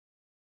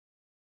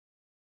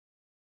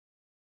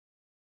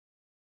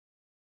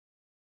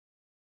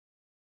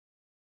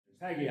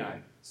Haggai.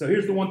 So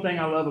here's the one thing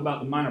I love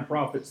about the minor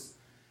prophets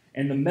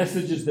and the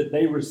messages that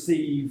they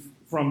receive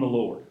from the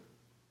Lord.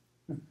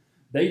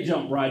 They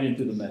jump right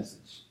into the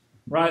message,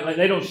 right? Like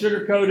they don't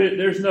sugarcoat it.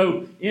 There's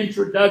no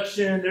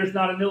introduction. There's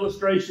not an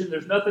illustration.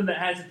 There's nothing that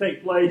has to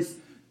take place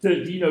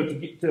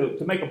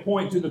to make a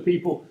point to the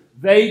people.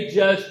 They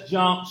just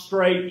jump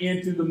straight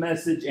into the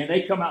message, and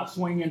they come out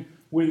swinging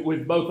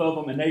with both of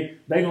them, and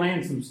they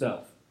land some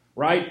stuff,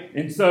 right?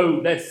 And so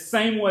that's the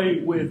same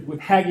way with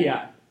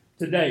Haggai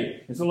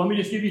today. And so let me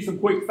just give you some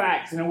quick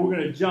facts, and then we're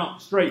going to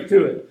jump straight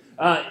to it.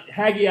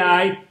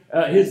 Haggai,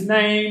 his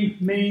name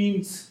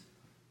means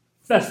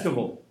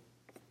festival.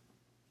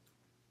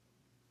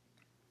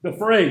 The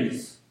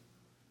phrase,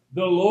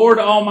 the Lord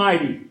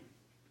Almighty,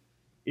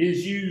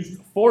 is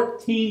used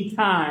 14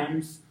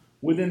 times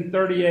within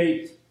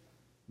 38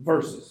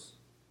 verses.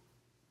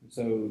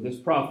 So this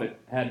prophet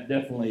had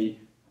definitely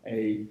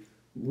a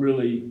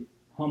really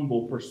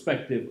humble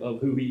perspective of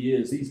who he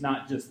is. He's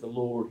not just the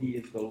Lord, he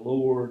is the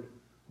Lord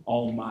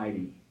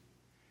Almighty.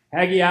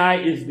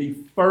 Haggai is the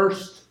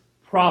first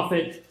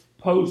prophet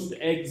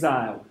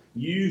post-exile,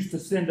 used to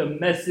send a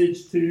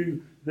message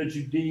to the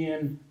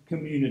Judean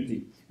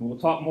community. And we'll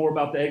talk more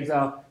about the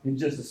exile in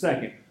just a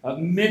second.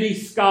 Many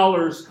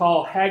scholars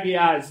call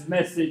Haggai's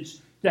message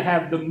to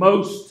have the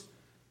most,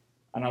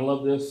 and I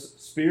love this,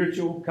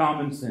 spiritual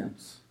common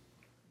sense.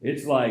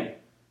 It's like,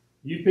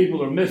 you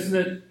people are missing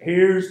it.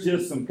 Here's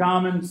just some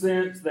common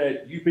sense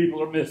that you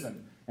people are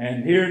missing.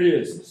 And here it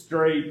is,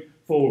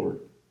 straightforward.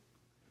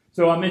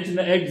 So I mentioned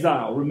the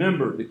exile.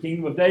 Remember, the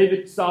kingdom of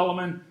David,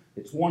 Solomon,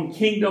 it's one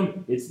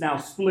kingdom. It's now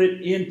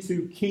split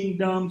into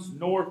kingdoms,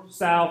 north,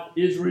 south,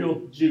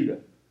 Israel, Judah.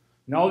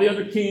 And all the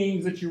other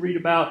kings that you read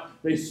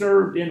about, they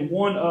served in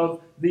one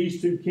of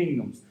these two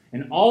kingdoms.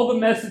 And all the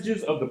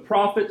messages of the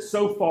prophets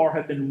so far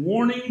have been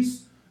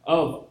warnings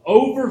of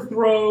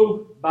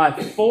overthrow by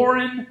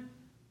foreign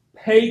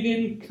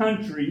pagan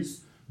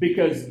countries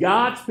because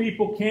God's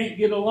people can't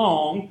get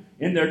along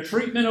in their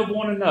treatment of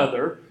one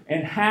another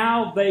and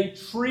how they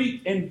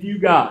treat and view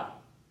God.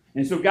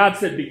 And so God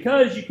said,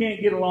 because you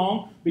can't get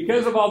along,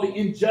 because of all the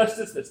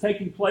injustice that's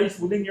taking place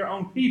within your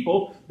own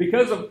people,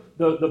 because of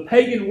the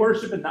pagan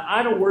worship and the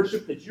idol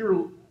worship that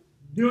you're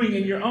doing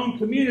in your own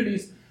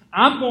communities,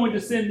 I'm going to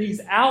send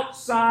these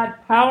outside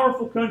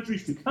powerful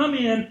countries to come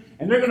in,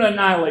 and they're going to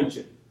annihilate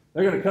you.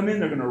 They're going to come in,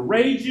 they're going to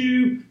raid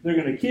you, they're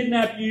going to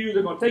kidnap you,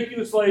 they're going to take you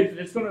as slaves, and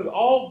it's going to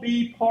all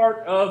be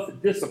part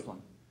of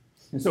discipline.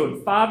 And so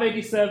in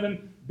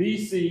 587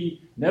 BC,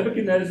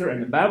 Nebuchadnezzar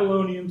and the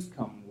Babylonians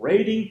come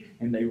raiding,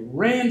 and they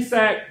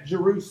ransack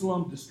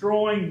Jerusalem,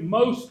 destroying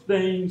most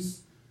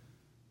things,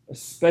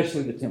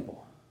 especially the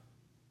temple.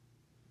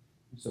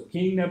 And so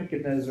King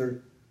Nebuchadnezzar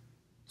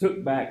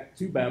took back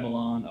to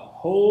Babylon a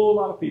whole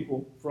lot of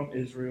people from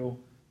Israel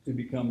to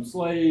become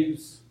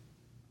slaves,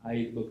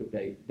 i.e. the book of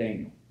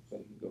Daniel. So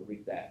you can go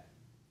read that.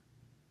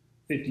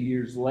 50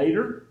 years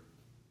later,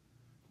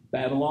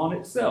 Babylon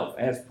itself,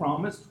 as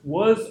promised,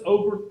 was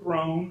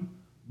overthrown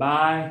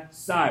by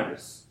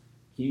Cyrus,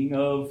 king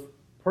of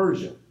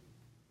Persia.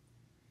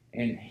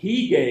 And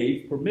he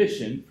gave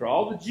permission for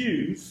all the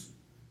Jews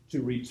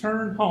to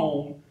return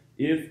home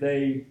if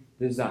they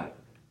desired.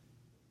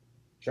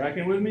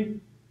 Tracking with me?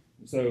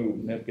 So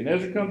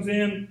Nebuchadnezzar comes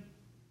in.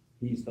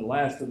 He's the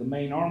last of the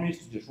main armies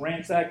to just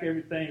ransack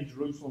everything.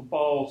 Jerusalem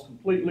falls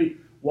completely.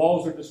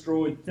 Walls are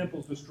destroyed. The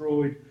temple's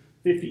destroyed.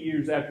 50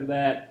 years after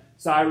that,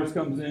 Cyrus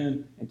comes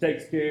in and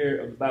takes care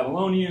of the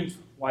Babylonians,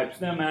 wipes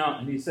them out,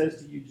 and he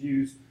says to you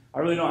Jews, I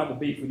really don't have a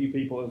beef with you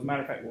people. As a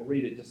matter of fact, we'll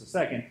read it in just a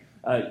second.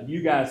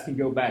 You guys can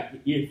go back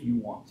if you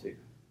want to.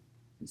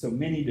 And so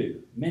many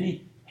do.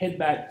 Many head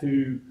back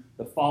to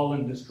the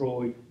fallen,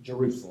 destroyed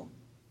Jerusalem.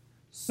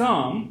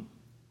 Some,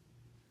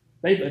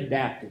 they've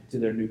adapted to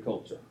their new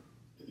culture.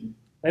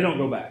 They don't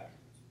go back.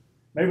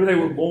 Maybe they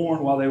were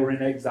born while they were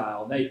in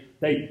exile.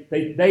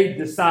 They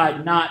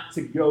decide not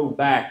to go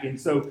back. And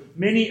so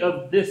many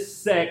of this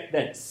sect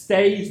that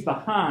stays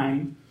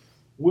behind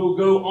will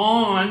go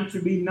on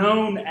to be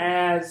known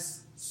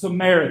as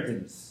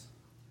Samaritans.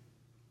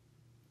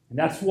 And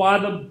that's why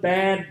the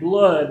bad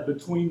blood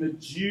between the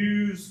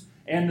Jews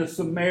and the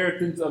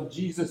Samaritans of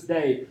Jesus'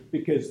 day,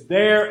 because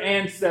their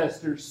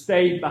ancestors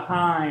stayed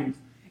behind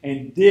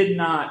and did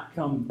not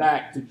come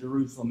back to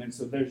Jerusalem. And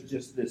so there's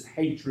just this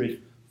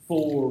hatred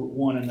for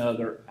one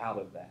another out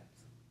of that.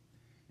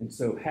 And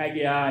so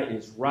Haggai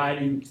is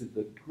writing to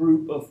the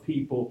group of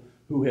people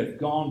who have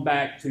gone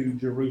back to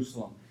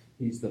Jerusalem.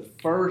 He's the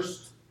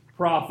first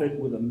prophet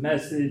with a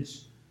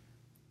message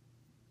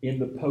in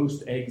the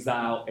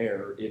post-exile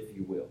era, if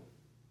you will.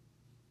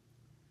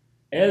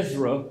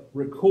 Ezra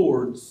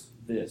records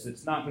this.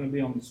 It's not going to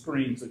be on the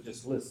screen, so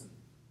just listen.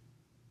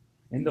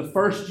 In the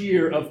first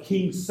year of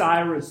King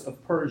Cyrus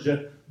of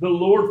Persia, the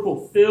Lord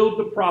fulfilled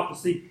the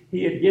prophecy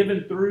he had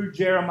given through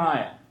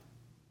Jeremiah.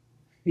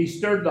 He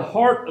stirred the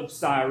heart of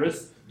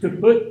Cyrus to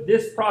put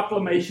this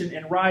proclamation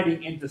in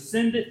writing and to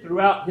send it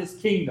throughout his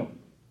kingdom.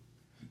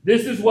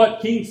 This is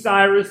what King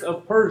Cyrus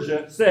of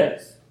Persia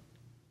says.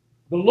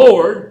 The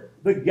Lord,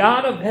 the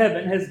God of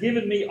heaven, has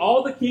given me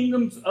all the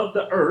kingdoms of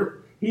the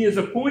earth. He has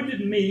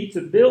appointed me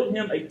to build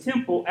him a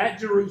temple at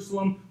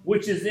Jerusalem,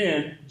 which is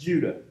in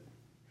Judah.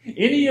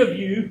 Any of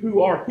you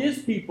who are his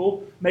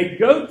people may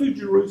go to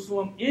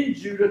Jerusalem in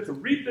Judah to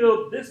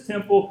rebuild this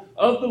temple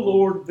of the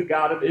Lord, the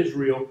God of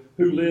Israel,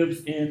 who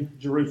lives in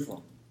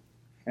Jerusalem.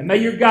 And may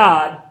your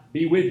God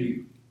be with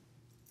you.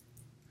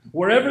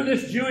 Wherever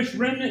this Jewish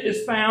remnant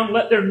is found,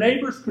 let their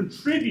neighbors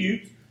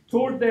contribute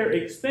toward their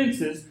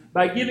expenses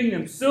by giving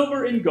them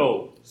silver and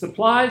gold,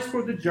 supplies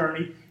for the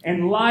journey,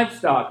 and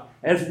livestock,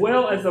 as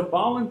well as a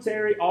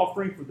voluntary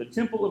offering for the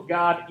temple of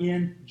God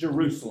in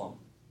Jerusalem.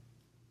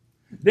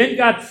 Then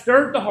God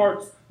stirred the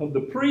hearts of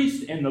the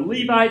priests and the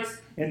Levites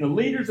and the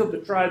leaders of the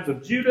tribes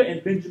of Judah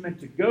and Benjamin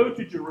to go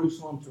to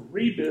Jerusalem to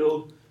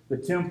rebuild the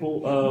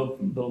temple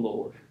of the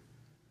Lord.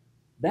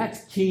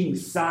 That's King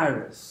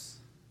Cyrus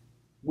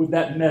with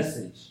that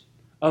message.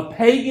 A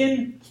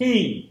pagan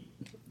king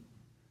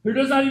who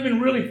does not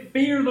even really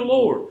fear the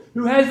Lord,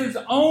 who has his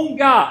own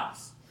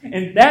gods.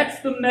 And that's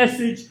the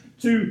message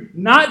to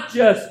not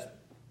just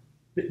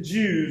the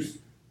Jews,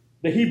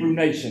 the Hebrew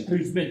nation,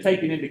 who's been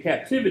taken into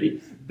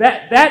captivity.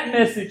 That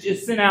message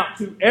is sent out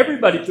to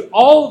everybody, to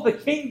all of the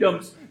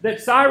kingdoms that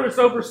Cyrus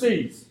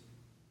oversees.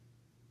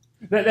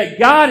 That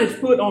God has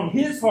put on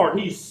his heart.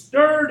 He's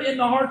stirred in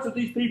the hearts of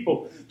these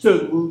people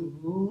to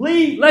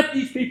let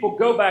these people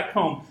go back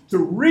home, to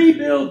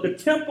rebuild the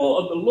temple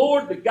of the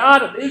Lord, the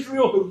God of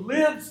Israel, who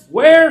lives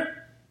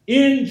where?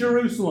 In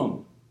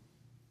Jerusalem.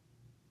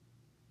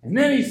 And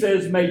then he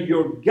says, may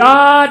your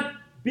God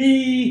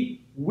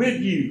be with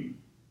you.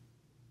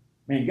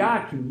 Man,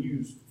 God can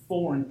use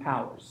foreign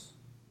powers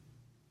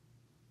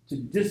to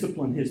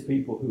discipline his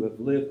people who have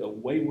lived a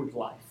wayward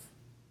life.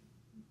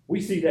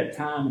 We see that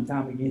time and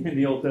time again in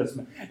the Old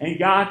Testament. And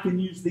God can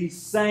use these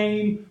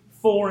same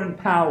foreign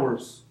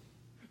powers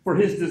for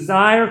his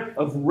desire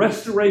of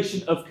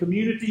restoration of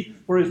community,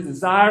 for his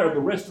desire of the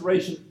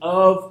restoration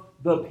of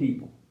the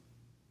people.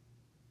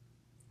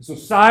 So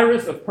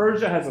Cyrus of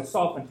Persia has a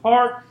softened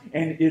heart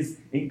and is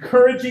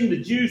encouraging the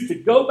Jews to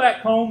go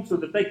back home so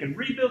that they can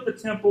rebuild the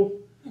temple,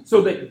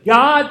 so that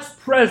God's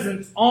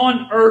presence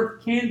on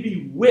earth can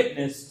be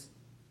witnessed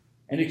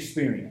and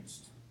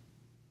experienced.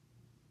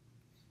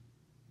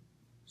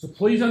 So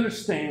please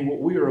understand what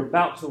we are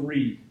about to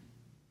read.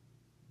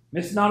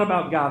 It's not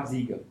about God's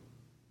ego.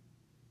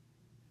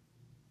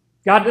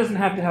 God doesn't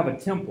have to have a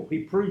temple. He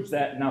proves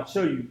that, and I'll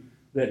show you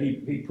that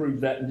he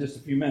proves that in just a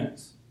few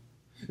minutes.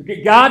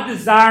 Okay, God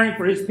desiring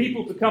for his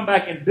people to come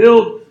back and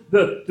build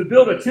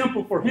a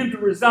temple for him to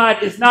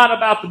reside is not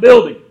about the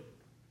building.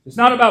 It's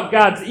not about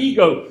God's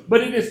ego, but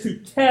it is to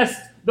test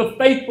the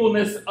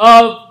faithfulness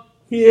of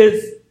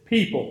his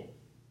people.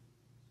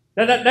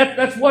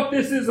 That's what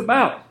this is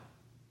about.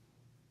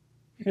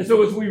 And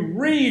so as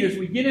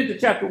we get into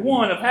chapter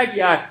 1 of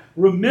Haggai,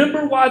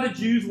 remember why the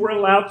Jews were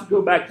allowed to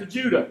go back to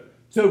Judah.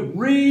 To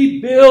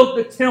rebuild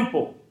the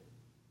temple.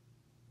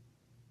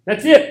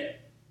 That's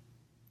it.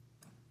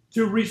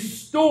 To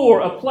restore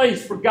a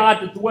place for God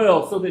to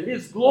dwell so that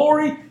his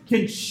glory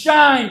can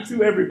shine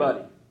to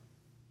everybody.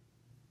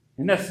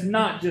 And that's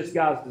not just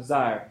God's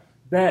desire.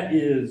 That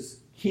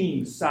is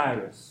King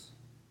Cyrus,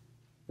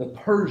 the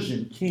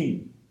Persian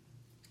king.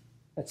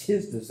 That's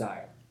his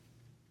desire.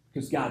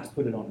 Because God's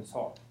put it on his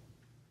heart.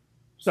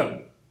 So,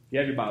 if you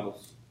have your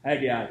Bibles,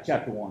 Haggai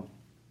chapter 1 is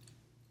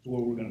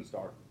where we're going to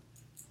start.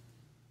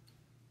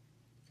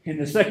 In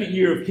the second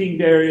year of King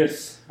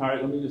Darius, all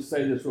right, let me just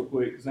say this real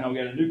quick, because now we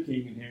got a new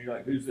king in here. You're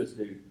like, who's this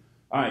dude?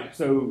 All right,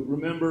 so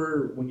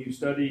remember when you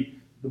study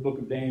the book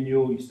of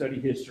Daniel, you study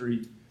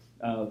history,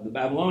 the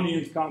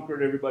Babylonians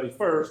conquered everybody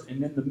first,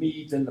 and then the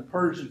Medes and the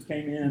Persians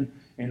came in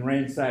and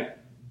ransacked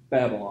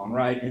Babylon,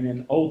 right? And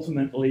then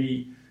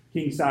ultimately,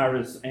 King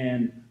Cyrus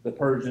and the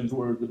Persians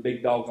were the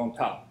big dogs on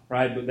top,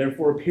 right? But there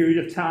for a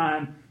period of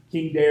time,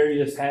 King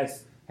Darius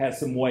has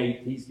some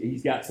weight.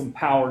 He's got some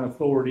power and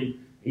authority.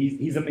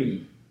 He's a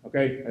Mede,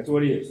 okay? That's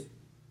what he is.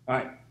 All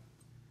right.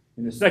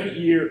 In the second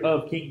year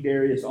of King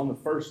Darius, on the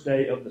first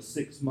day of the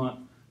 6th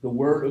month, the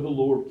word of the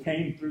Lord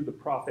came through the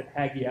prophet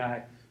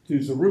Haggai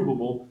to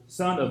Zerubbabel,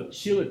 son of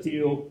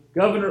Shealtiel,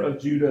 governor of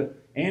Judah,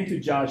 and to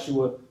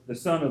Joshua, the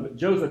son of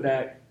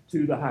Jozadak,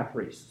 to the high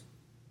priest.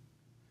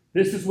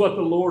 This is what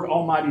the Lord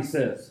Almighty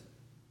says.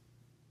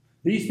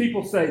 These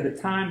people say the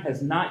time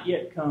has not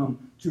yet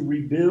come to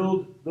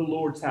rebuild the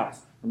Lord's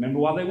house. Remember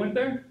why they went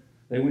there?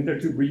 They went there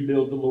to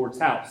rebuild the Lord's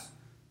house.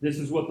 This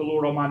is what the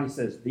Lord Almighty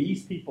says.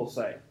 These people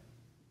say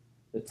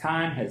the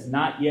time has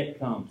not yet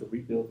come to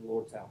rebuild the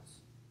Lord's house.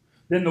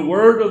 Then the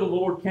word of the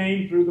Lord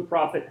came through the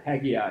prophet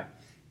Haggai.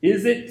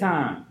 Is it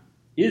time?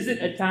 Is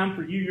it a time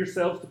for you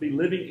yourselves to be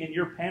living in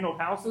your paneled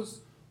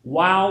houses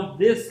while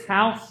this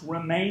house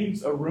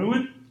remains a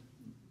ruin?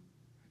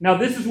 Now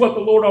this is what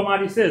the Lord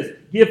Almighty says.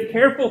 Give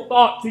careful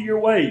thought to your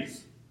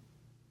ways.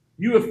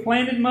 You have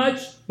planted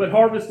much, but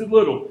harvested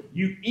little.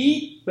 You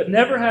eat, but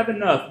never have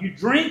enough. You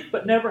drink,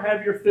 but never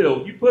have your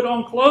fill. You put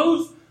on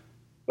clothes,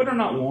 but are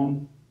not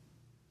warm.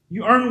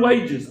 You earn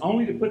wages,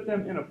 only to put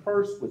them in a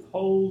purse with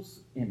holes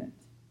in it.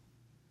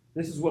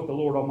 This is what the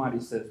Lord Almighty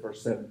says,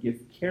 verse 7. Give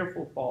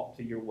careful thought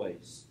to your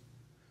ways.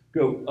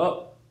 Go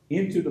up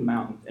into the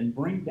mountains and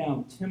bring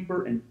down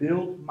timber and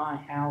build my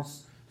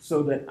house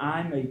so that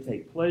I may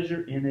take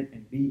pleasure in it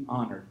and be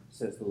honored,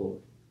 says the Lord.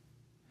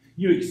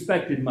 You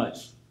expected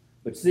much,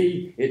 but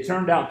see, it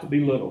turned out to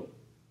be little.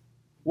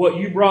 What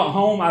you brought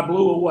home, I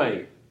blew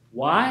away.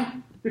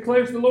 Why?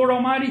 Declares the Lord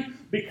Almighty.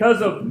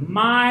 Because of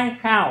my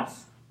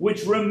house,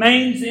 which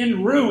remains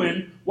in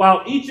ruin,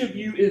 while each of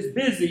you is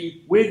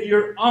busy with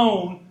your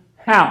own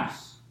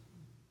house.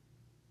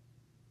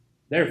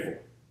 Therefore,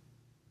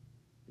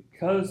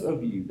 because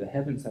of you, the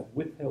heavens have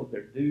withheld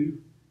their dew,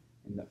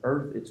 and the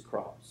earth its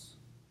crops.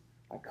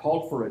 I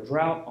called for a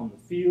drought on the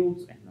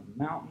fields and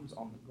the mountains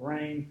on the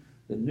grain,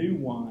 the new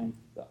wine,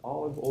 the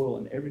olive oil,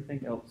 and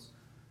everything else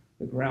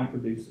the ground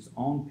produces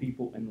on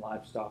people and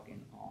livestock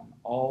and on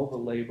all the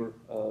labor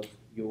of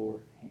your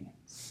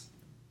hands.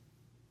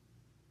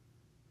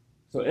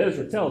 So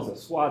Ezra tells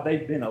us why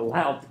they've been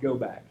allowed to go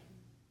back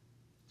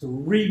to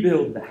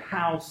rebuild the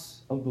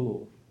house of the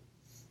Lord.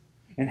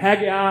 And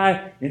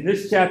Haggai, in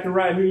this chapter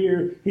right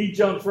here, he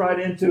jumps right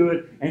into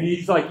it, and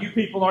he's like, you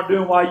people aren't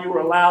doing why you were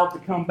allowed to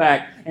come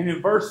back. And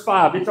in verse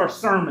 5, it's our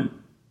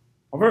sermon.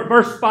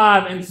 Verse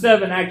 5 and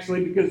 7,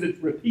 actually, because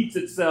it repeats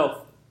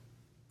itself.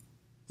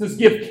 It says,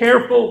 give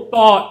careful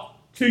thought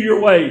to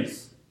your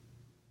ways.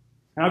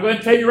 And I'll go ahead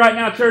and tell you right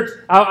now, church,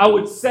 I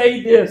would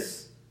say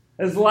this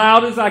as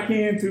loud as I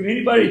can to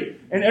anybody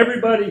and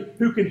everybody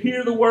who can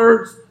hear the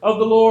words of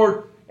the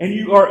Lord, and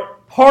you are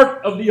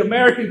part of the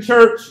American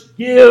church.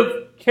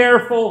 Give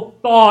careful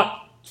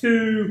thought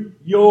to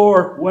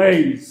your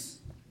ways.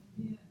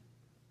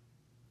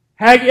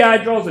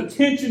 Haggai draws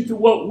attention to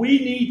what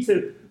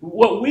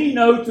we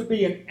know to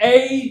be an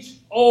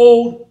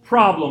age-old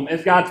problem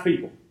as God's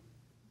people.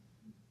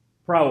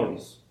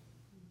 Priorities.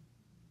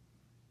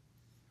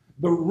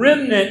 The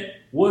remnant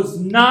was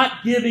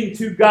not giving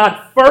to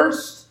God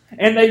first,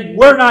 and they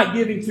were not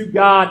giving to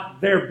God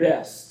their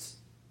best.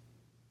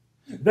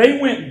 They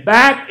went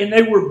back and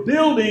they were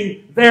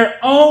building their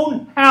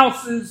own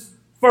houses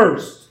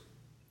first.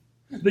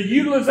 The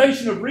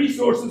utilization of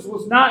resources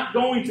was not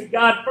going to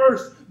God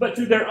first, but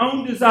to their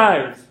own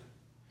desires.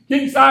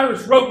 King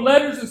Cyrus wrote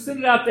letters and sent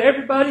it out to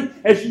everybody.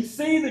 As you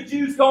see the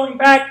Jews going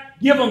back,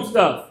 give them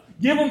stuff.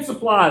 Give them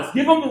supplies.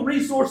 Give them the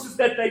resources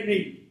that they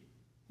need.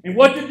 And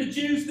what did the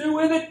Jews do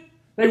with it?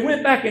 They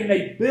went back and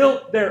they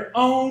built their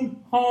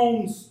own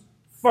homes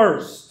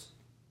first.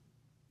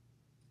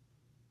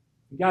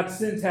 God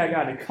sends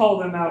Haggai to call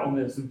them out on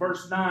this. In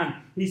verse 9,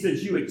 he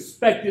says, you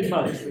expected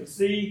much, but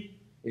see,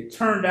 it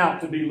turned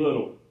out to be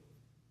little.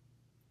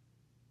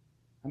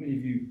 How many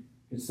of you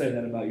can say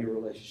that about your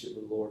relationship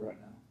with the Lord right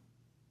now?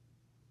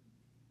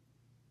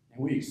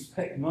 And we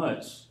expect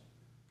much.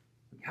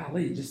 But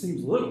golly, it just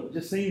seems little. It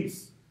just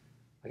seems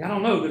like, I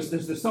don't know,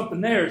 there's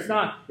something there. It's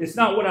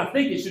not what I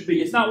think it should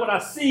be. It's not what I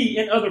see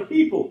in other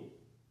people.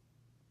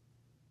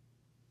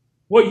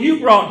 What you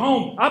brought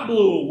home, I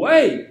blew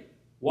away.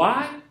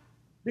 Why?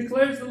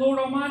 Declares the Lord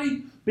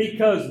Almighty.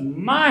 Because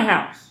my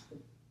house,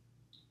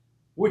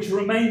 which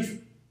remains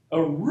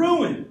a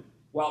ruin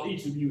while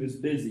each of you is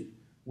busy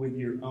with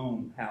your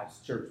own house.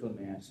 Church, let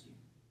me ask you.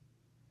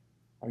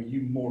 Are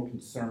you more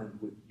concerned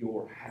with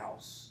your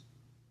house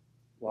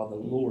while the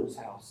Lord's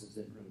house is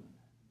in ruin?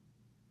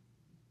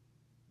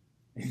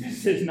 And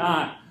this is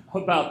not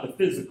about the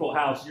physical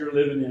house you're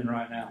living in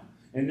right now.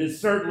 And this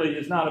certainly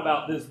is not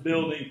about this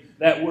building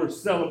that we're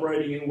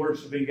celebrating and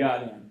worshiping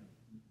God in.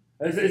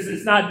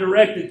 It's not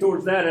directed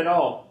towards that at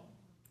all.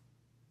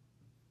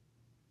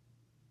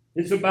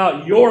 It's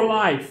about your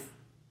life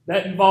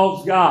that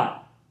involves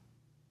God.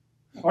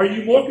 Are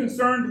you more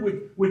concerned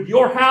with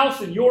your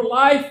house and your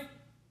life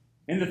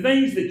and the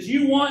things that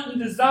you want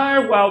and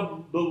desire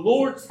while the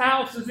Lord's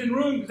house is in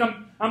ruin? Because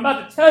I'm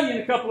about to tell you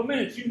in a couple of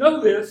minutes. You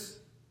know this.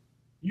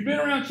 You've been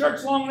around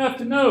church long enough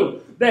to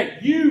know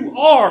that you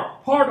are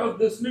part of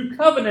this new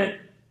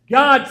covenant.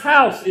 God's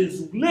house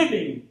is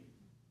living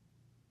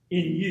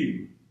in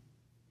you.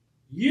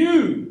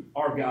 You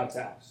are God's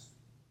house.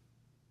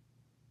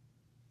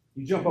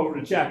 You jump over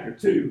to chapter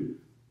 2,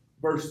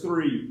 verse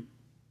 3.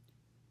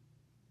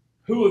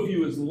 Who of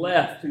you is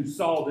left who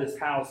saw this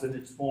house in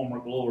its former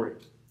glory?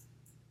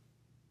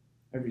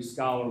 Every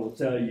scholar will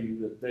tell you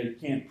that they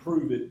can't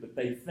prove it, but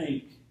they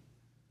think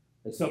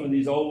that some of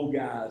these old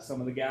guys, some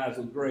of the guys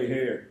with gray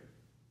hair,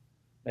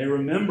 they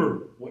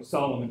remember what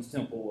Solomon's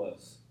temple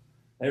was.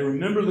 They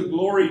remember the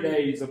glory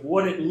days of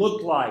what it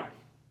looked like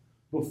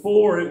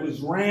before it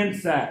was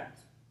ransacked.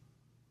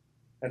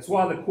 That's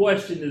why the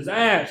question is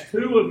asked,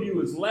 who of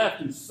you is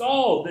left who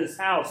saw this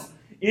house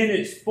in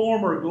its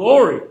former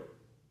glory?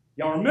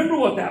 Y'all remember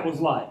what that was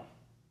like?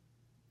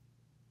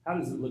 How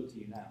does it look to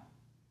you now?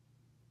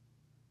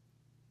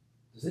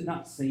 Does it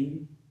not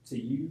seem to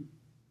you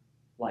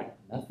like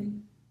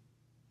nothing?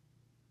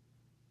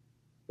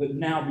 But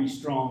now be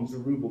strong,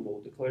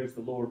 Zerubbabel, declares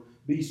the Lord.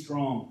 Be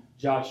strong,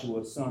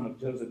 Joshua, son of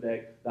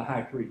Josedek, the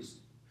high priest.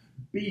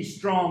 Be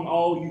strong,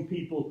 all you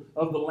people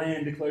of the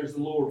land, declares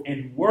the Lord,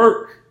 and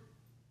work.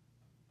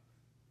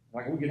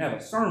 Like we could have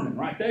a sermon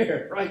right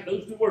there, right?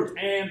 Those two words,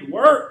 and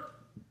work.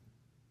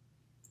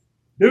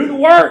 Do the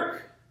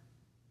work.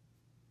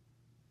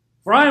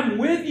 For I am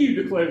with you,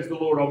 declares the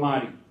Lord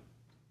Almighty.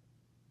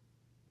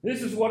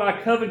 This is what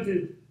I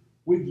coveted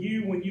with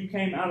you when you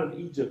came out of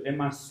Egypt, and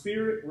my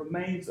spirit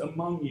remains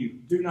among you.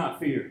 Do not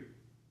fear.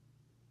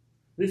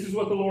 This is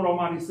what the Lord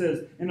Almighty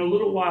says. In a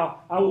little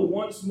while, I will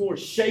once more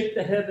shake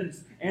the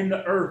heavens and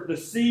the earth, the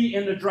sea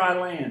and the dry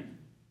land.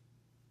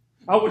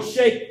 I will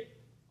shake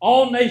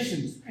all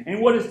nations,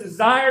 and what is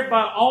desired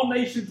by all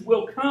nations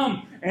will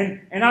come,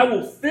 and I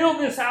will fill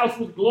this house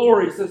with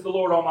glory, says the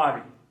Lord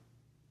Almighty.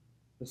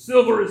 The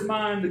silver is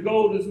mine, the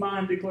gold is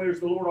mine,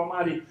 declares the Lord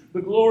Almighty.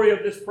 The glory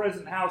of this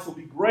present house will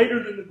be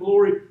greater than the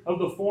glory of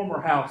the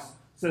former house,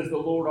 says the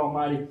Lord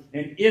Almighty.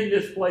 And in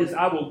this place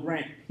I will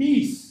grant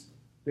peace,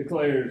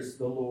 declares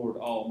the Lord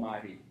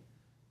Almighty.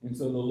 And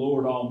so the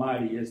Lord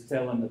Almighty is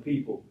telling the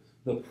people,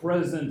 the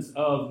presence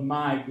of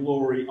my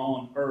glory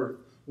on earth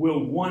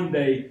will one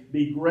day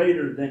be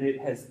greater than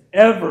it has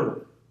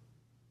ever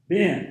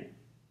been.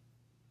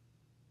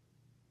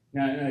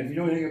 Now, if you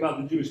know anything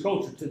about the Jewish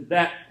culture, to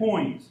that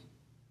point,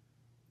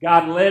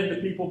 God led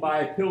the people by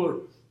a pillar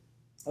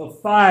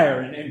of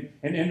fire, and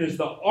there's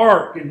the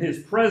ark, and His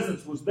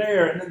presence was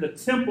there, and then the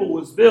temple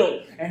was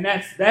built, and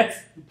that's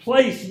the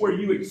place where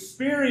you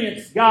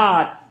experience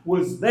God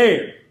was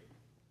there.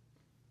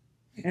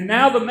 And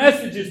now the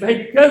message is,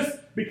 hey,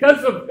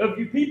 because of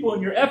you people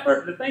and your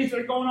effort, the things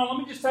that are going on,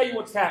 let me just tell you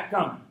what's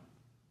coming.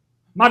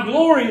 My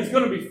glory is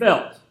going to be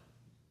felt.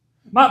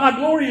 My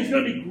glory is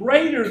going to be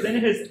greater than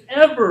it has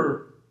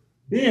ever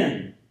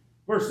been.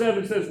 Verse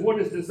 7 says, what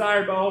is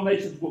desired by all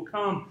nations will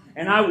come,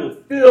 and I will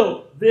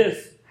fill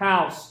this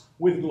house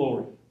with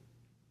glory.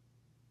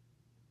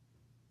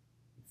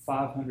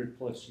 500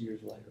 plus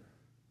years later,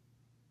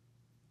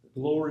 the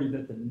glory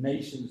that the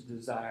nations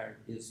desired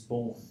is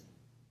born.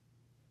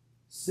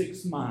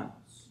 6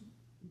 miles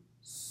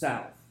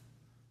south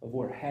of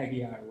where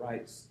Haggai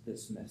writes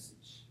this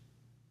message.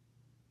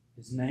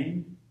 His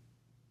name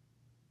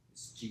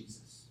is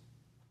Jesus.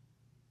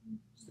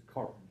 He's the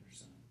carpenter's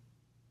son.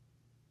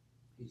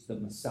 He's the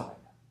Messiah.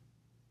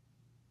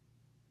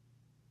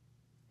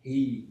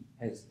 He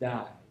has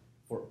died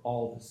for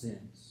all the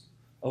sins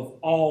of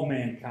all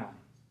mankind.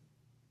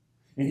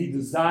 And He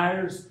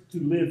desires to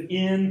live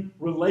in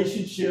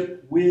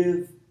relationship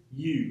with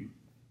you.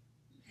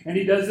 And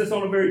He does this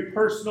on a very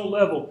personal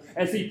level,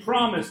 as He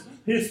promised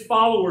His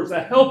followers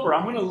a helper.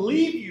 I'm going to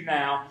leave you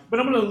now, but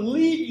I'm going to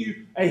leave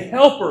you a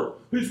helper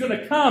who's going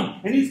to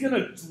come, and He's going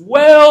to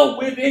dwell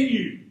within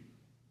you.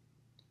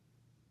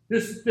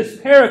 This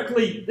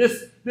Paraclete,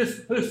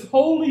 this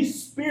Holy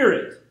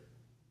Spirit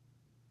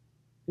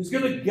is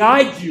going to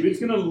guide you. It's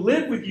going to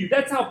live with you.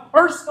 That's how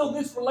personal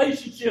this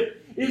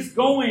relationship is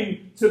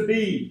going to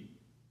be.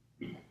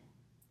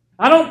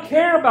 I don't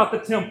care about the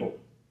temple.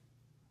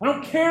 I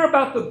don't care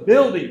about the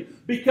building,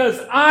 because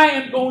I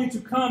am going to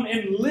come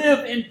and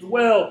live and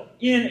dwell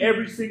in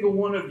every single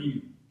one of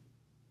you.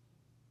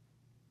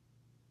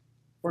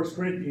 1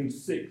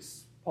 Corinthians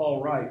 6,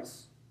 Paul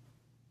writes,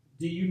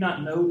 do you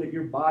not know that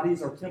your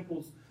bodies are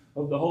temples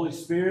of the Holy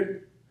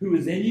Spirit who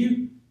is in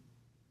you,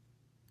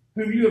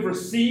 whom you have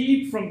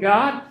received from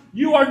God?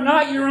 You are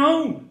not your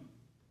own.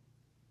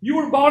 You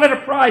were bought at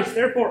a price.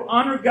 Therefore,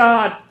 honor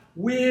God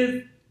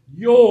with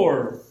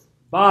your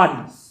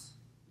bodies.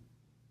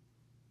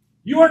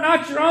 You are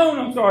not your own,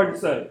 I'm sorry to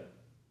say.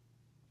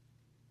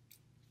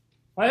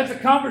 That's a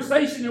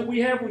conversation that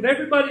we have with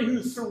everybody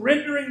who's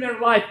surrendering their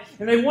life,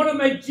 and they want to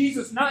make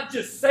Jesus not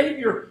just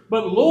Savior,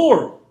 but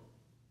Lord.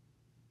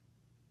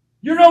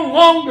 You're no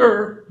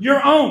longer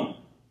your own.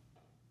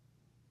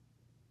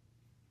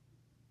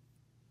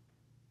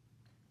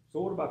 So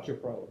what about your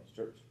priorities,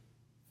 church?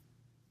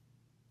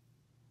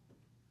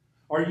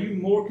 Are you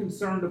more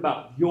concerned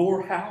about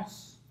your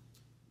house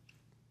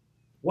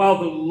while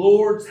the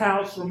Lord's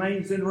house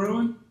remains in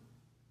ruin?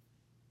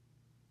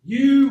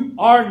 You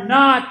are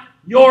not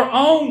your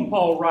own,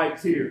 Paul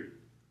writes here.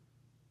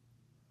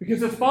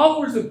 Because as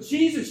followers of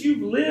Jesus, you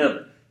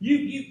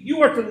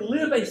are to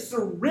live a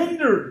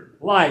surrendered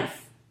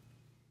life.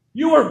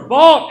 You are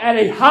bought at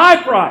a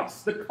high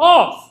price, the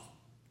cost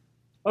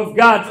of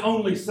God's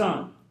only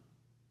Son.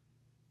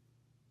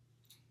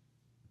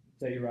 I'll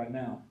tell you right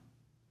now,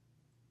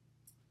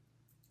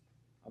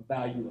 I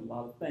value a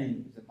lot of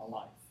things in my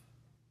life.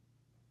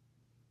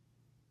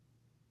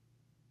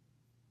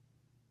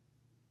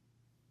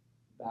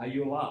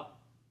 Value a lot.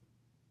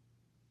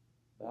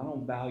 But I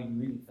don't value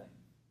anything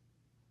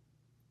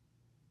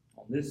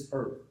on this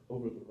earth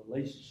over the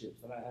relationships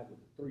that I have with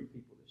the 3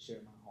 people that share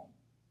my home.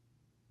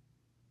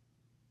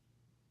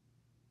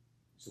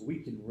 So we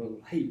can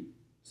relate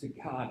to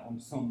God on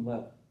some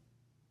level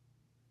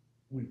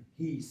when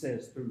He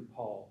says through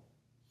Paul,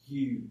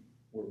 you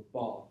were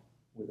bought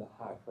with a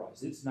high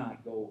price. It's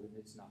not gold and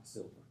it's not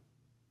silver.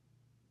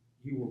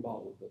 You were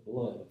bought with the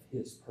blood of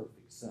His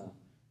perfect Son,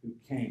 who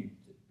came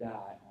to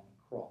die on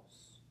a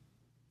cross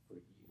for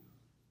you.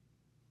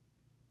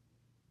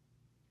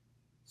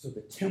 So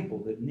the temple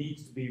that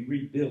needs to be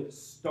rebuilt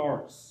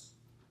starts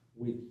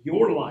with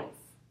your life,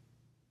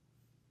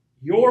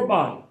 your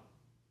body.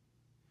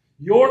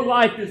 Your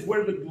life is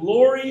where the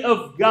glory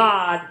of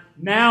God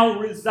now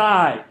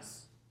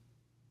resides.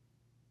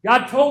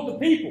 God told the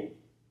people,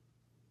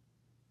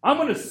 I'm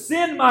going to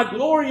send my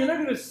glory, and they're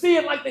going to see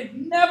it like they've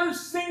never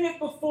seen it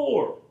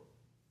before.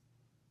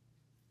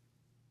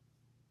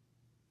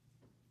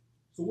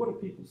 So what do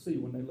people see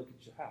when they look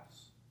at your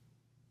house?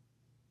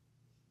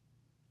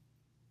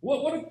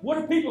 What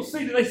do people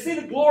see? Do they see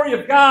the glory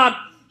of God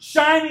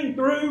shining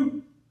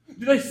through?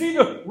 Do they see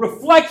the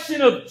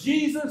reflection of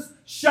Jesus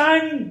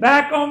shining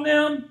back on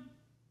them?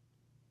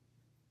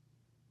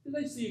 Do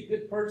they see a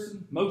good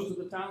person most of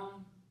the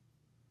time?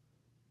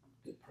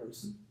 Good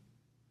person.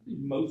 I do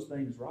most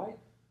things right.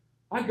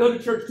 I go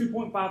to church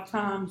 2.5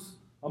 times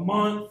a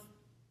month.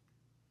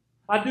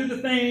 I do the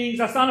things.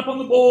 I sign up on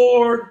the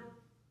board.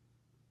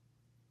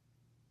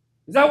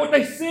 Is that what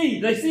they see?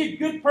 Do they see a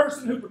good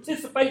person who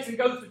participates and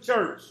goes to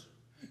church?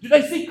 Do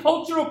they see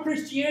cultural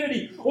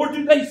Christianity, or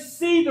do they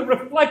see the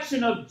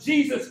reflection of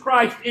Jesus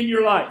Christ in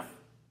your life?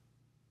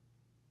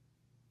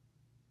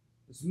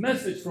 This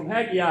message from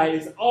Haggai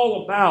is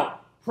all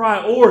about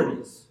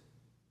priorities.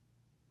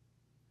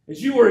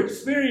 As you are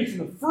experiencing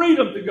the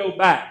freedom to go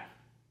back,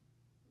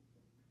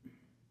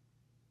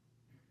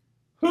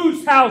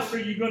 whose house are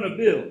you going to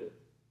build?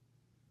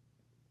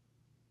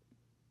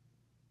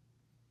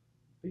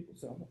 People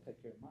say, I'm going to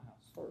take care of my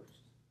house first.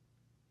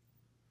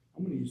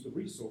 I'm going to use the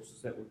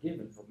resources that were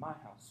given for my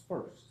house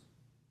first.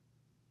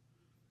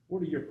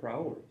 What are your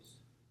priorities?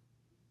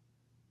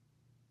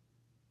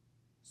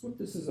 That's what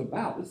this is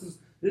about.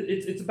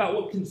 It's about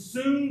what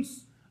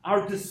consumes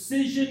our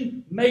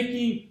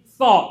decision-making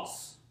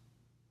thoughts.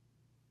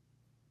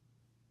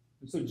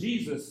 And so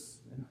Jesus,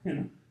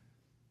 in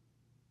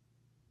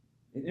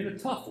a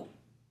tough one,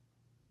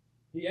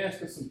 he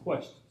asked us some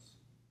questions.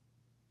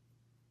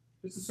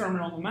 It's a Sermon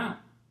on the Mount.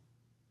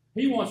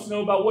 He wants to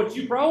know about what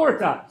you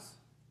prioritize.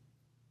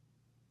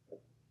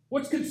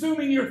 What's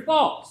consuming your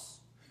thoughts?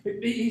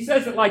 He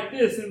says it like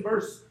this in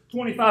verse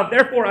 25.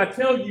 Therefore, I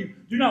tell you,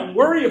 do not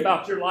worry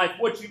about your life,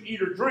 what you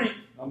eat or drink.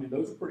 I mean,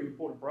 those are pretty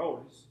important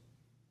priorities.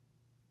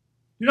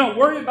 Do not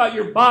worry about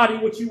your body,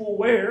 what you will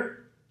wear.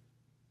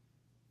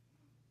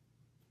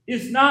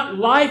 Is not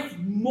life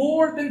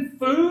more than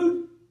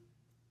food?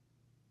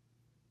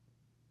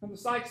 And the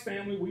Sykes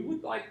family, we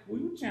would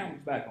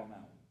challenge back on that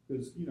one.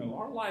 Because,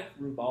 our life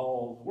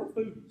revolves, we're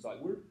foodies.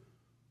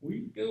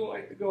 We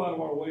like to go out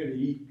of our way to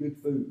eat good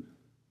food.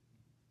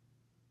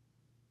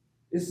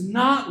 Is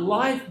not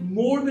life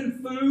more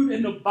than food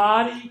and the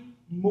body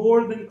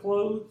more than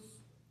clothes?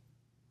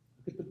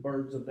 Look at the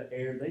birds of the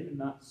air. They do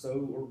not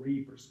sow or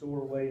reap or store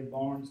away in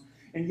barns,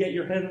 and yet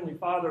your heavenly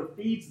Father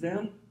feeds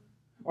them.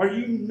 Are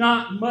you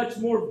not much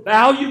more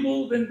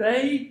valuable than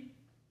they?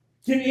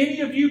 Can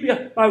any of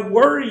you, by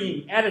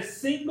worrying, add a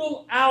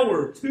single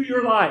hour to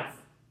your life?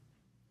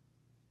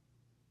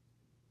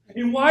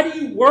 And why do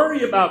you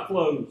worry about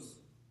clothes?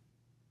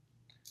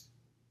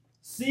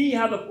 See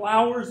how the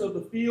flowers of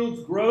the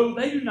fields grow.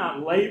 They do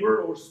not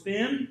labor or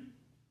spin.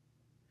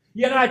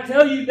 Yet I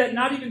tell you that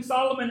not even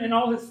Solomon in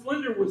all his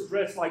splendor was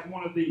dressed like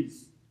one of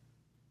these.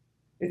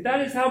 If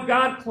that is how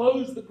God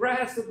clothes the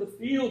grass of the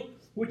field,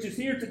 which is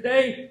here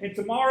today and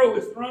tomorrow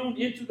is thrown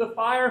into the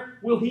fire,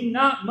 will he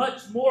not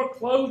much more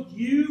clothe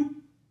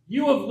you,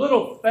 you of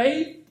little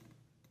faith?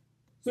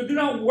 So do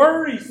not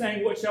worry,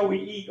 saying, what shall we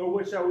eat, or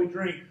what shall we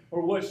drink,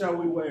 or what shall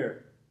we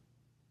wear?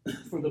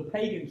 For the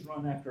pagans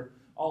run after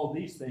all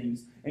these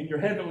things, and your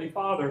heavenly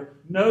Father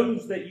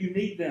knows that you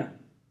need them.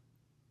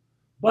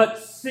 But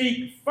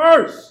seek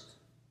first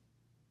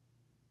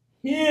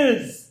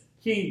His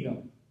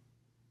kingdom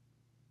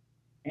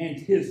and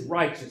His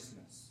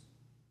righteousness.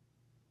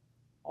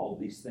 All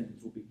these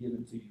things will be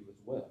given to you as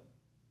well.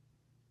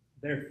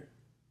 Therefore,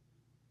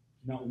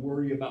 do not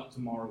worry about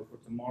tomorrow, for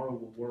tomorrow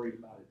will worry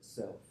about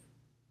itself.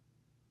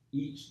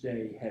 Each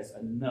day has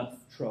enough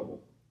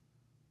trouble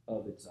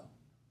of its own.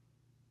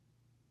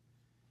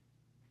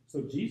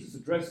 So Jesus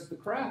addresses the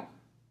crowd.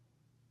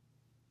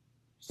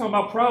 He's talking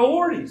about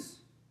priorities.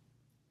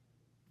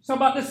 He's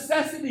talking about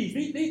necessities.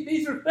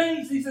 These are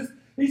things. He says,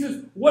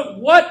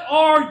 what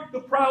are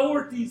the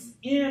priorities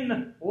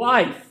in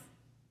life?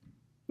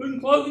 Food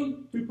and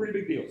clothing, two pretty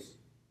big deals.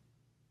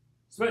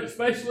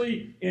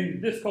 Especially in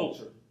this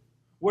culture,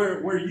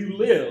 where you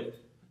lived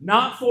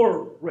not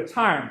for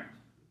retirement,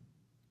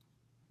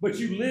 but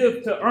you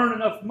live to earn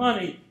enough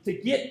money to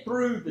get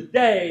through the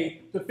day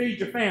to feed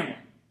your family.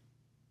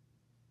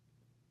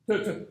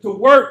 To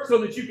work so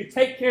that you could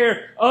take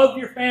care of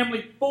your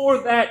family for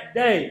that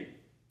day.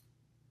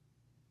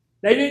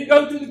 They didn't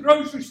go to the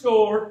grocery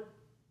store.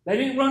 They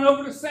didn't run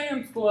over to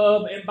Sam's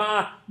Club and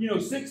buy,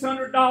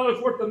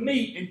 $600 worth of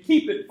meat and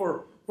keep it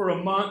for a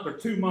month or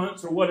 2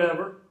 months or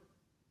whatever.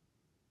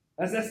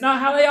 That's not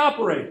how they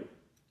operated.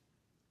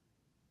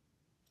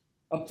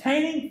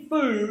 Obtaining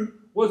food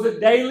was a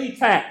daily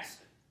task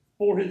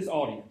for his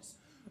audience.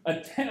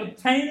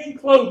 Obtaining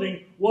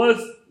clothing was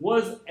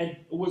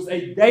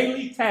a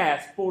daily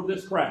task for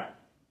this crowd.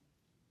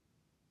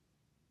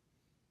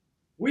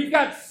 We've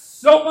got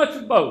so much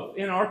of both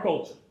in our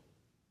culture.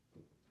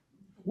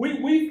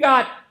 We've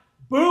got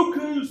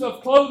bukus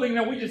of clothing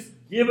that we just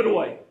give it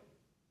away.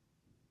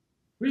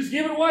 We just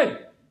give it away.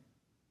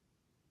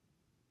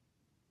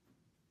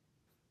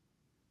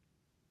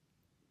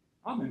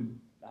 I'm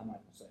not going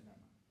to say no.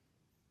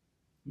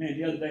 Man,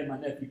 the other day my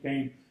nephew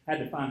came, had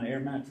to find the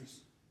air mattress.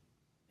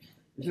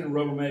 It's in a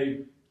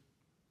Rubbermaid.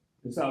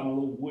 It's out on a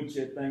little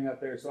woodshed thing out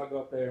there. So I go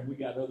up there and we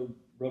got other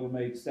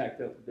Rubbermaids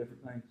stacked up with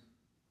different things.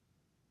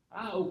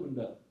 I opened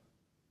up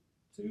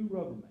 2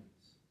 Rubbermaids.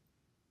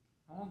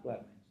 I'm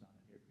glad man's not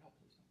in here. Y'all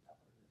please don't tell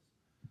her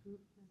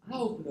this. I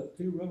opened up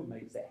 2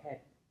 Rubbermaids that had,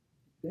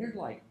 they're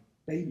like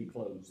baby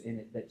clothes in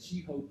it that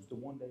she hopes to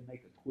one day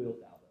make a quilt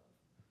out of.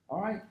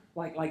 All right?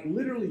 Like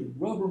literally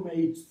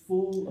Rubbermaids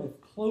full of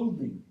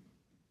clothing.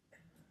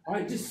 All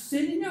right, just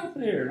sitting out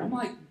there. And I'm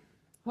like,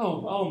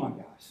 oh my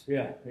gosh.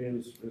 Yeah,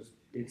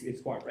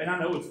 it's quite, and I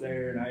know it's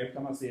there, and every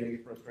time I see it, I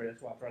get frustrated.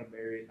 That's why I try to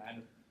bury it,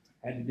 and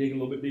I had to dig a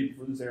little bit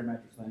deeper for this air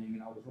mattress thing,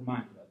 and I was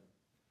reminded of it.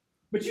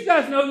 But you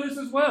guys know this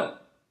as well.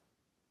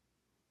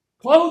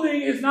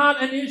 Clothing is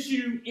not an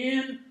issue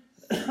in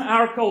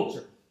our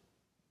culture.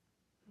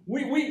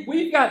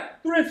 We've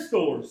got thrift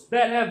stores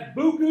that have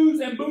bukus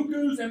and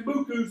bukus and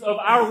bukus of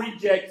our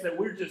rejects that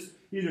we're just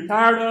either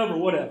tired of or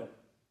whatever.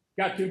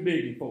 Got too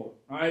big for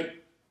it, all right?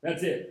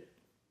 That's it.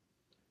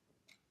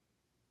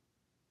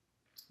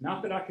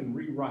 Not that I can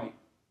rewrite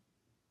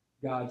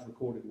God's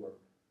recorded word.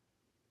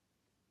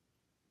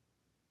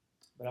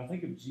 But I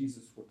think if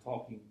Jesus were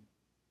talking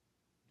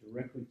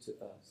directly to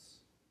us,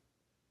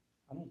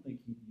 I don't think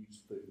he'd use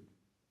food.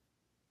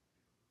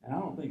 And I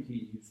don't think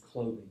he'd use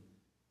clothing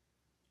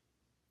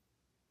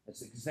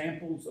as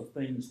examples of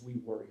things we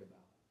worry about.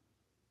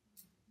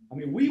 I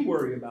mean, we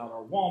worry about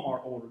our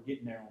Walmart order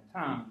getting there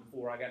on time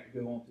before I got to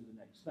go on to the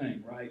next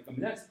thing, right? I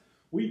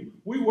mean,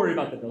 we worry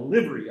about the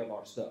delivery of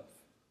our stuff,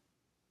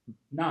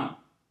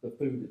 not the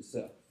food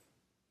itself.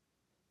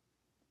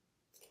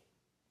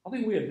 I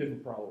think we have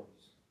different priorities.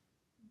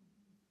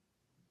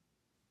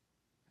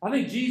 I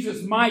think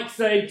Jesus might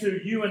say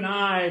to you and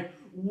I,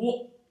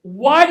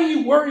 why do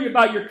you worry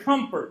about your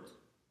comfort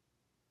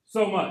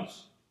so much?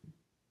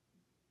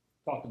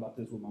 Talked about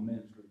this with my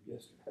men's group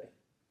yesterday.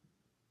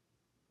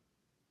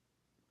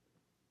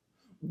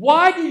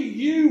 Why do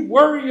you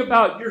worry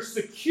about your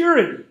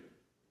security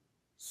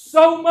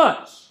so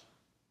much?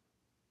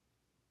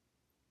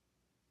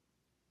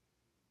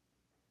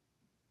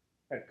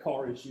 Had a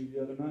car issue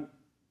the other night.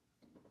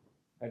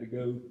 Had to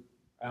go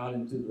out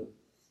into the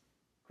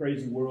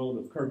crazy world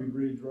of Kirby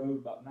Bridge Road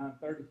about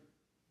 9:30.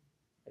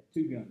 Had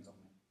 2 guns on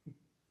me.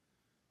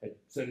 Had a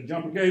set of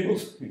jumper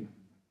cables,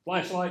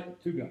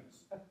 flashlight, 2 guns.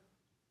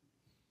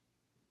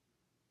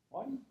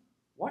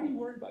 Why do you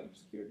worry about your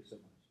security so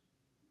much?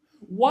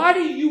 Why do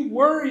you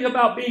worry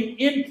about being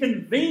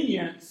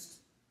inconvenienced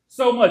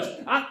so much?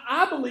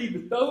 I believe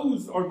that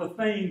those are the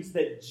things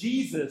that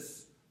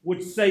Jesus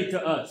would say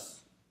to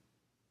us.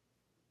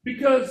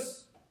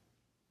 Because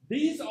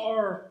these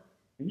are,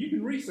 and you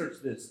can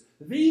research this,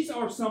 these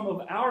are some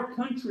of our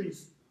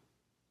country's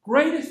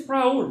greatest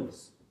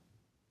priorities.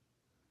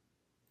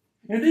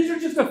 And these are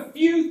just a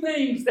few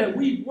things that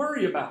we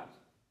worry about.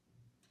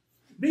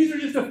 These are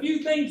just a few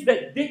things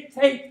that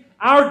dictate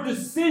our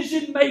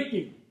decision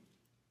making.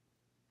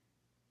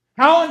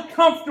 How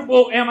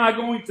uncomfortable am I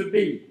going to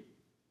be?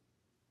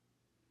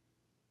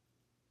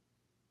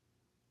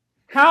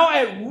 How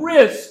at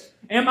risk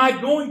am I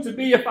going to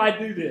be if I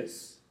do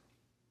this?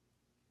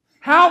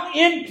 How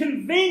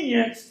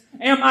inconvenienced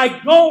am I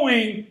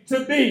going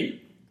to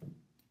be?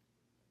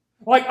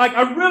 Like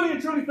I really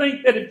and truly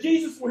think that if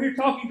Jesus were here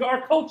talking to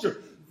our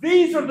culture,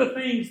 these are the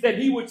things that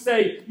he would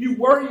say you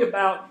worry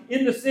about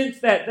in the sense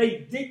that they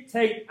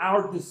dictate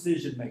our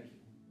decision making.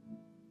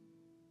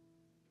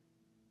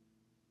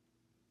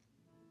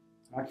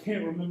 I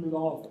can't remember the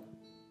author,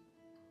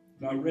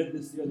 but I read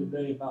this the other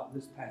day about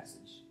this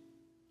passage.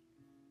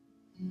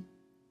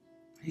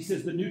 He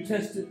says the New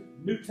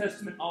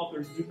Testament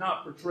authors do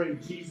not portray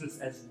Jesus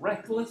as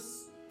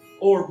reckless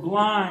or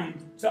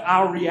blind to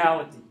our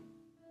reality.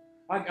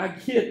 I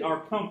get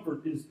our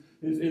comfort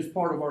is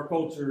part of our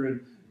culture,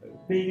 and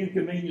being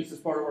inconvenienced is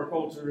part of our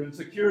culture, and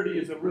security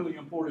is a really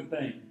important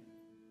thing.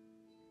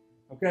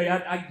 Okay,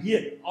 I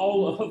get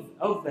all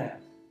of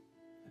that.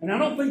 And I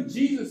don't think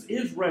Jesus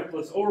is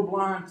reckless or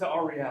blind to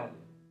our reality.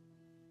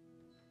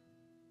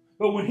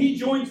 But when he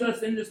joins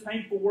us in this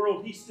painful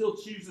world, he still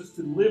chooses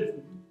to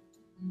live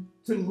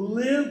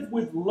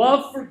with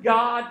love for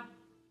God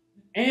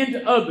and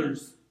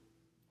others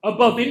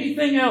above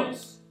anything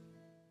else,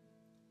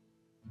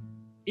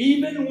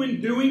 even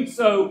when doing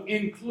so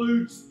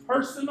includes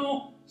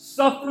personal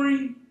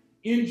suffering,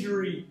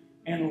 injury,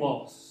 and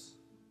loss.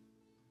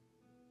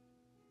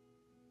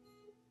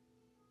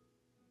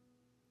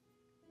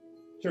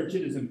 Church,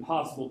 it is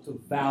impossible to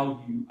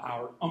value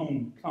our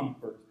own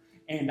comfort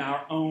and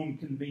our own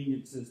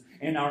conveniences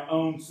and our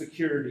own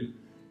security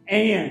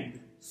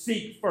and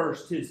seek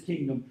first his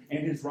kingdom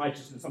and his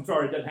righteousness. I'm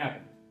sorry, it doesn't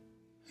happen.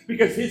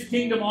 Because his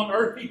kingdom on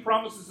earth, he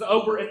promises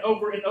over and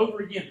over and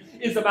over again,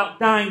 is about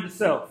dying to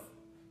self.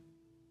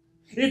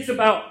 It's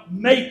about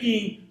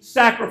making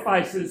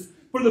sacrifices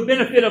for the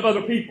benefit of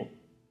other people.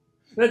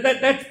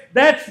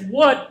 That's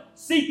what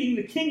seeking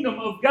the kingdom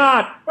of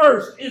God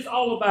first is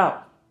all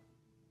about.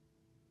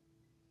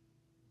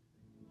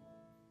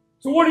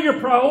 So what are your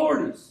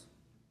priorities?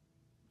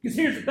 Because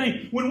here's the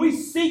thing. When we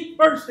seek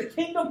first the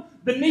kingdom,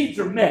 the needs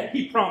are met.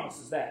 He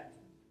promises that.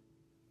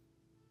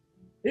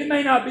 It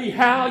may not be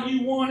how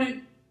you want it.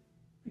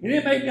 And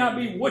it may not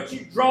be what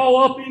you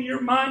draw up in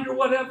your mind or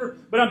whatever.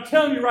 But I'm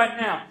telling you right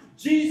now,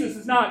 Jesus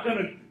is not going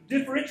to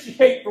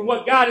differentiate from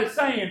what God is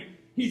saying.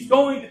 He's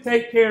going to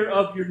take care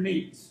of your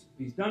needs.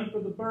 If He's done it for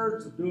the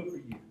birds, He'll do it for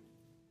you.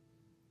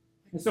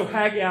 And so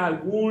Haggai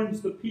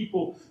warns the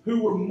people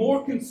who were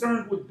more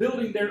concerned with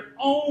building their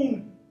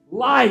own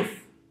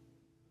life.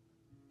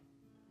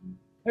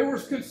 They were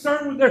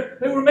concerned with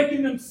they were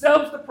making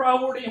themselves the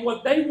priority and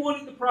what they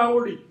wanted the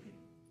priority.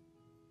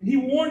 And He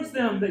warns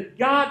them that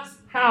God's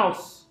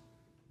house,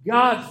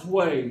 God's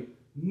way,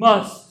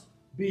 must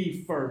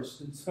be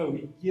first. And so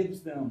He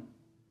gives them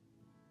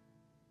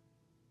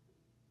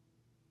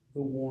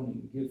the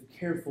warning. Give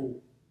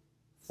careful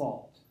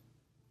thought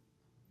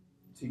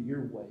to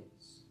your ways.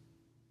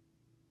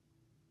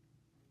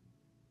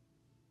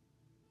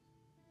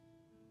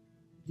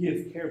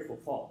 Give careful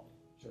thought,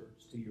 church,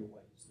 to your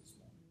ways this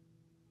morning.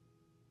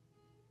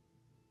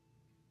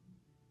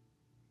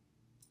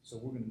 So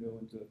we're going to go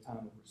into a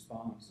time of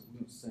response, and we're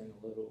going to sing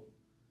a little.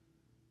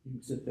 You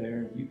can sit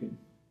there and you can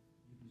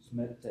just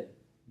meditate.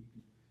 You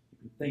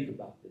can think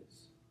about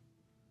this.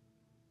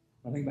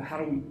 I think about how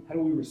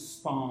do we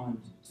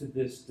respond to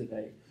this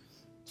today?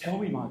 Tell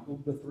me, Michael,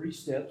 the 3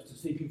 steps to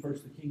seeking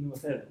first the kingdom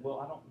of heaven. Well,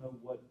 I don't know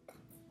what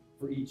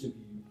for each of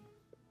you.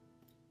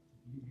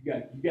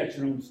 You got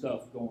your own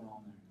stuff going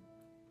on there.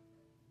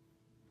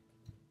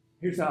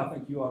 Here's how I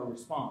think you ought to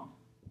respond.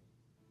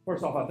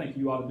 First off, I think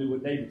you ought to do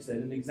what David said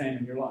and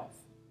examine your life.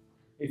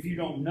 If you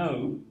don't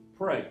know,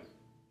 pray.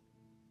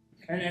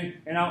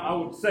 And I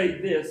would say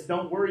this,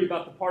 don't worry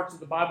about the parts of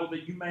the Bible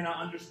that you may not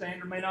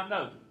understand or may not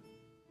know.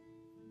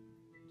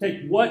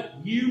 Take what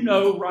you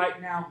know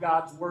right now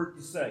God's Word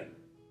to say.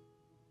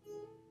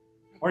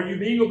 Are you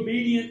being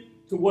obedient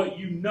to what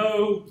you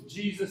know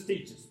Jesus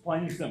teaches?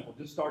 Plain and simple.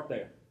 Just start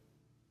there.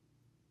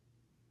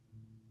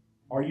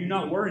 Are you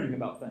not worrying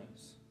about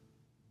things?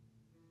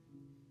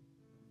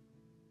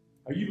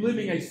 Are you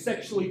living a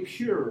sexually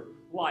pure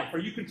life? Are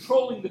you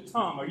controlling the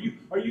tongue? Are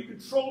you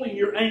controlling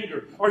your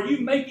anger? Are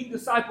you making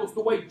disciples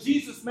the way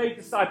Jesus made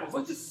disciples?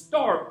 Let's just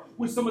start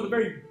with some of the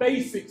very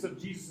basics of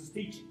Jesus'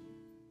 teaching.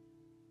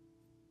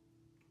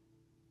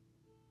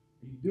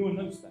 Are you doing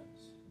those things?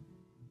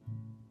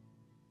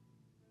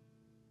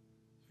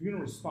 If you're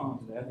going to respond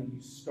to that, I think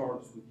it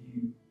starts with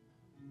you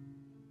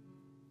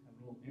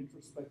having a little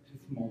introspective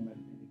moment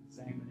and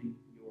examining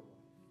your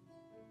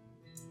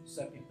life. The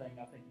second thing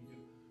I think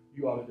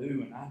you ought to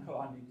do, and I know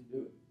I need to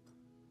do it,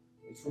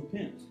 is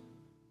repent.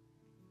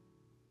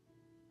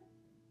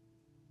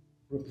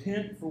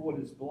 Repent for what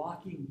is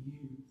blocking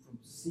you from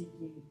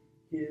seeking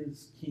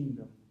His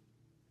kingdom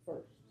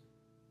first.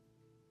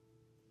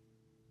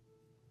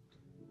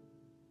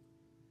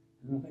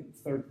 And I think the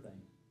third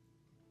thing,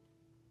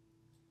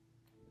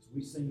 as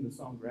we sing the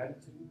song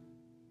Gratitude,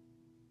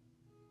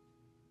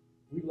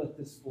 we let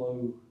this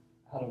flow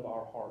out of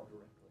our heart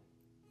directly.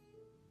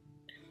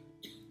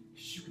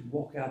 You can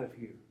walk out of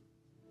here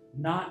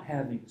not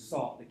having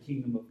sought the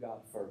kingdom of God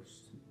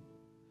first.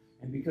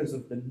 And because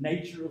of the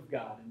nature of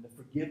God and the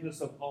forgiveness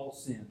of all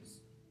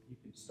sins, you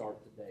can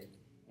start today,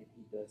 and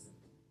He doesn't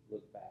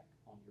look back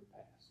on your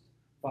past.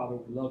 Father,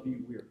 we love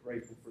You. We are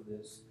grateful for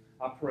this.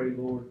 I pray,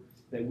 Lord,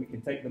 that we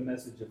can take the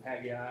message of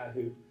Haggai,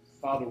 who,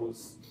 Father,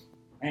 was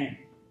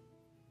angry.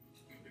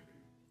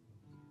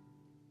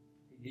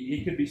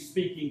 He could be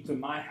speaking to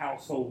my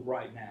household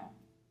right now.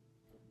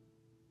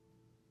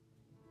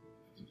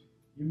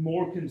 You're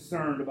more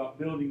concerned about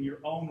building your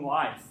own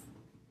life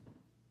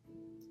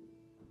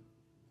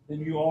than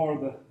you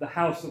are the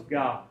house of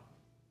God.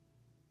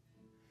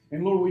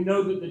 And Lord, we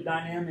know that the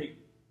dynamic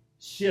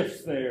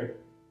shifts there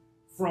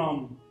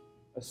from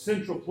a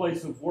central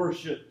place of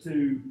worship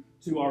to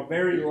our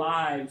very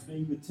lives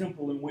being the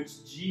temple in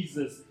which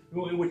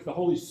the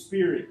Holy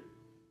Spirit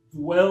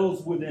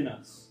dwells within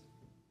us.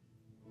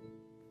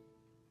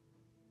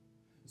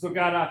 So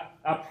God,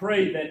 I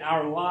pray that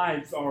our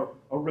lives are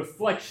a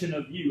reflection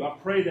of You. I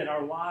pray that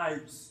our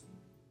lives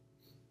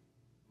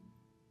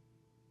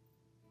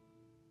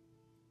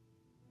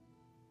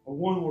are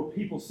one where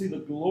people see the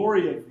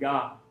glory of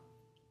God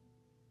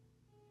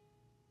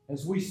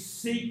as we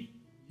seek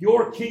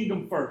Your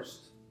kingdom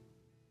first.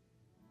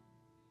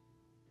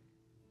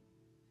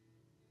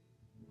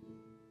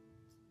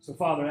 So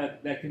Father,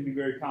 that can be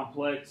very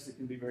complex. It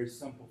can be very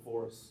simple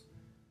for us.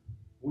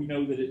 We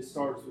know that it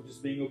starts with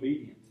just being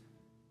obedient.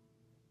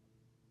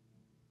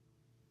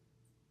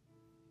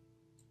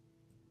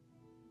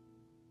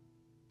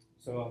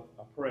 So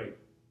I pray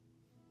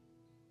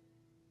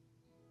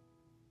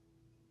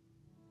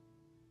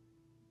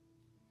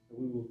that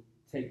we will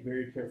take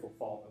very careful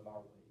thought of our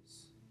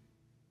ways.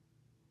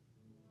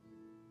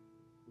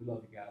 We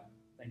love You, God.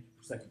 Thank you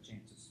for second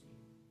chances.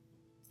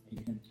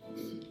 Amen.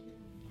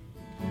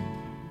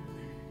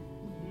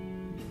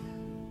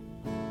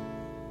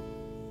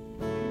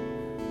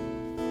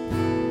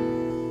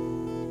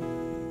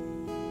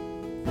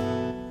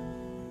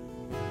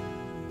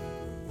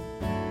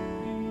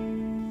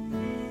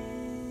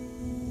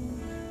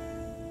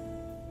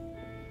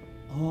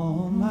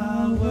 All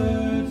my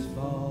words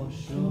fall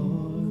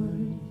short.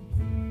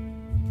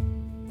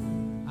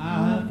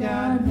 I've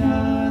got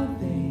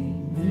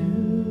nothing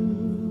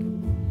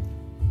new.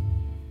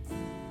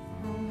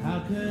 How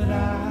could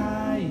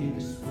I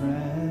express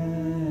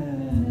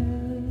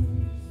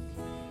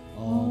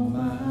all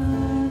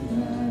my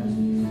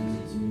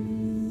gratitude?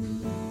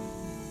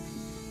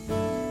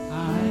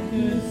 I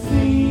could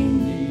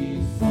sing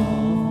these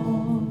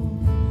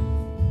songs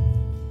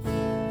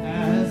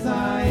as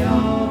I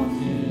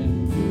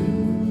often do,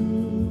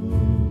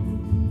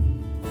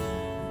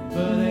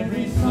 but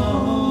every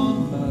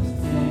song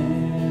must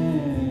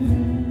end,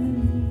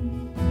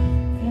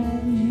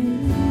 and you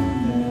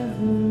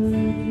never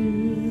do.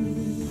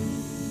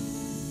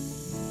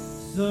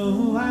 So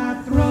I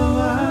throw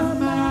up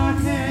my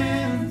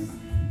hands,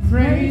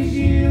 praise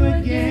you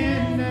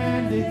again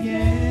and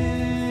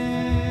again,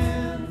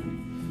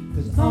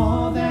 'cause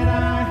all that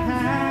I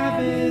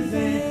have is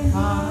a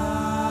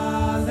hallelujah,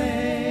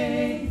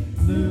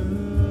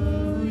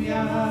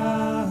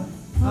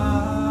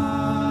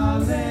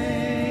 hallelujah.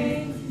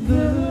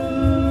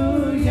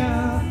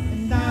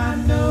 And I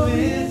know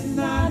it's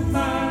not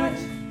much,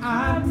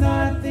 I've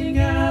nothing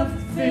else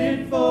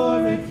fit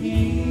for a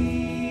king,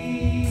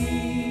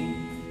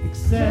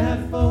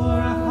 except for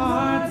a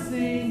heart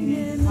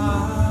singing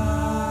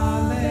hallelujah,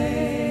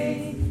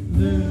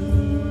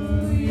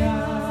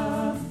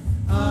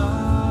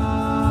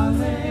 hallelujah.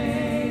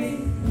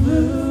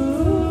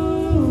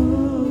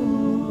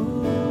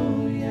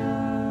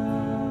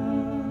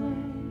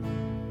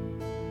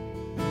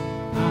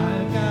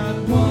 I've got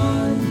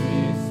one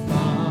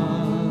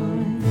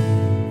response,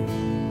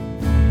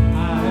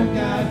 I've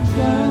got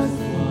just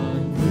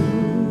one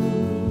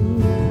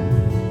move,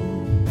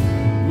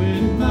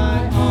 with my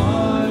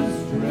arms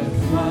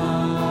stretched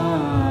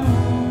wide,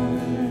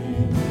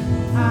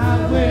 I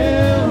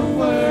will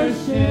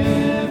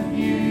worship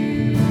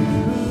you.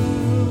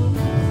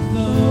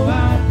 So I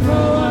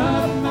throw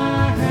up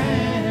my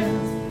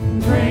hands and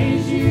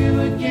praise you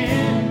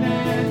again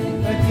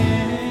and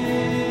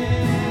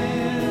again.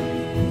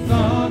 'Cause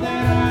all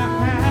that I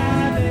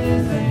have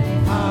is a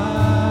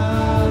hallelujah,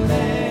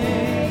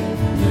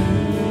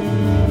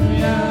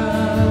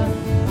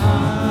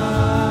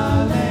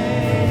 hallelujah.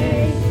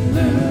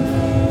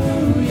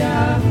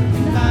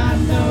 And I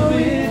know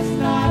it's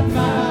not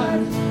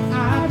much,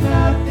 I've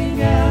nothing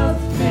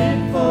else fit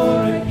for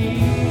a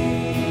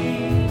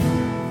king,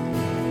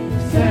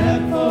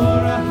 except for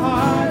a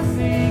heart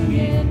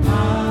singing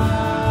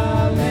hallelujah,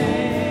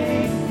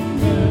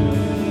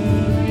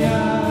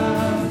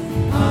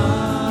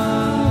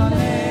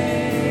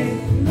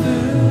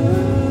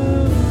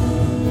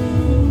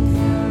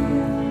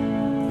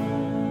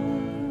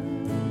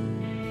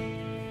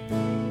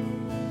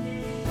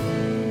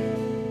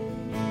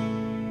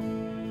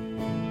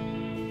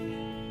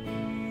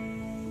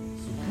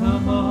 So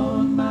come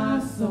on, my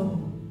soul,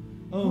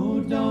 oh,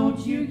 don't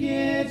you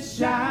get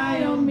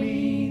shy on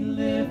me,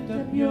 lift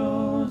up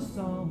your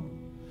song,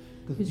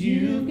 'cause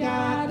you've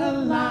got a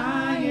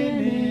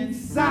lion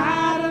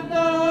inside of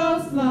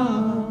those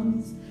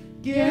lungs.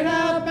 Get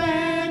up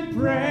and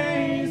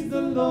praise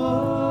the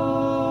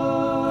Lord.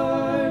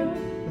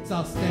 Let's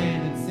all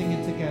stand and sing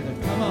it together.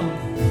 Come on.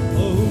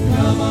 Oh,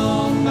 come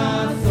on,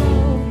 my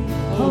soul.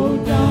 Oh,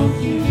 don't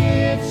you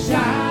get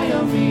shy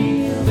on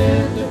me,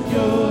 lift up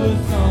your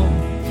song,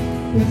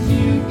 'cause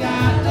you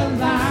got a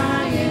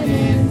lion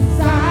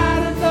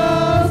inside of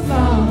those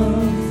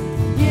lungs.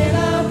 Get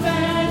up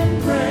and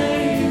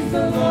praise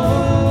the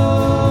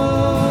Lord.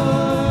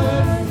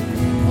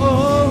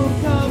 Oh,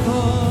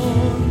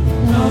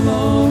 come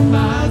on,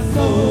 my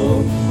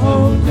soul.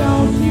 Oh,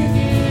 don't you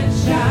get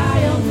shy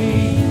on me,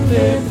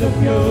 lift up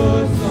your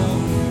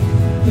song,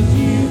 'cause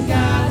you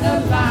got a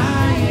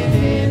lion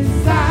inside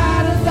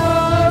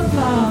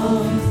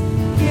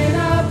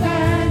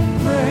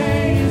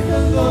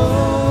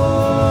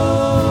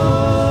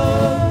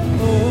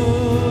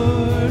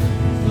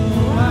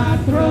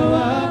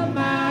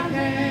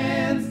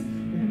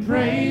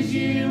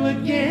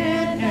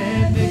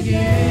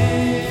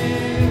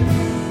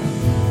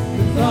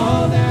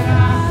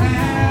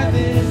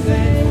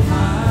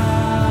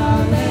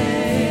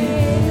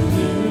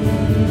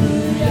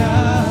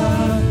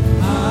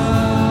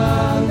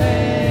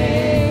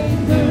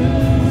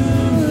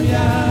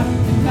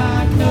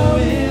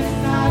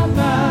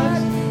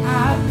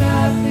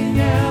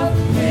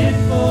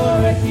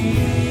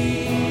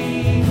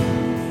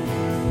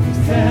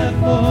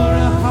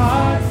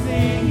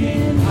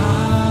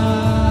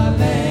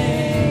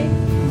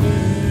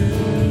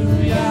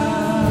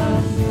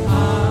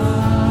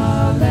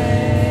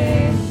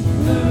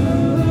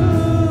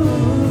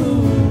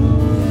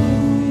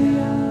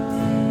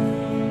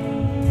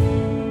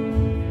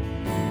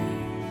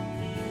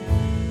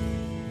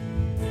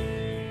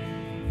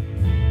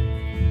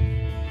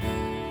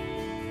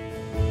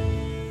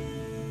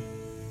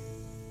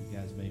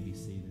may be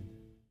seated.